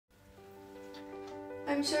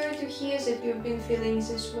I'm sorry to hear that you've been feeling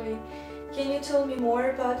this way. Can you tell me more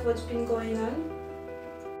about what's been going on?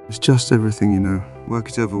 It's just everything, you know. Work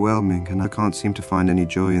is overwhelming and I can't seem to find any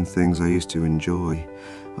joy in things I used to enjoy.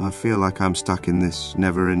 I feel like I'm stuck in this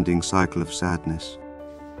never-ending cycle of sadness.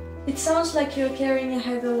 It sounds like you're carrying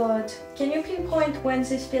ahead a lot. Can you pinpoint when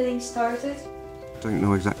this feeling started? I don't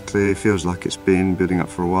know exactly. It feels like it's been building up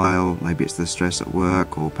for a while. Maybe it's the stress at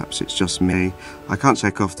work, or perhaps it's just me. I can't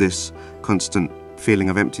shake off this constant feeling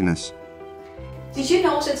of emptiness. Did you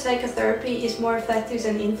know that psychotherapy is more effective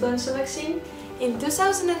than influenza vaccine? In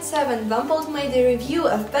 2007, Bumble made a review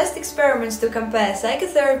of past experiments to compare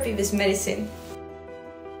psychotherapy with medicine.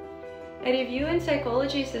 A review in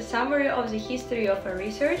psychology is a summary of the history of a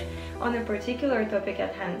research on a particular topic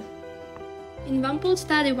at hand. In Bumble's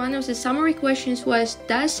study, one of the summary questions was,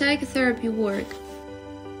 does psychotherapy work?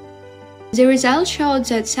 The results showed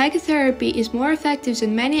that psychotherapy is more effective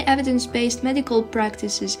than many evidence-based medical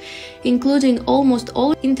practices, including almost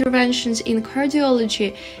all interventions in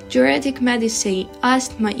cardiology, geriatric medicine,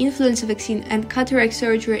 asthma, influenza vaccine, and cataract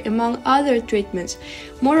surgery, among other treatments.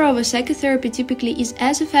 Moreover, psychotherapy typically is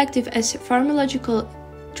as effective as pharmacological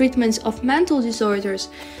treatments of mental disorders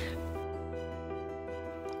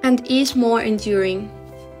and is more enduring.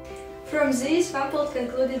 From this, Bumble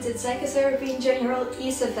concluded that psychotherapy in general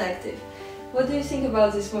is effective. What do you think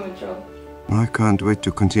about this moment, Rob? I can't wait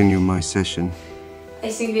to continue my session. I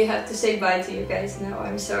think we have to say bye to you guys now.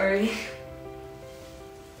 I'm sorry.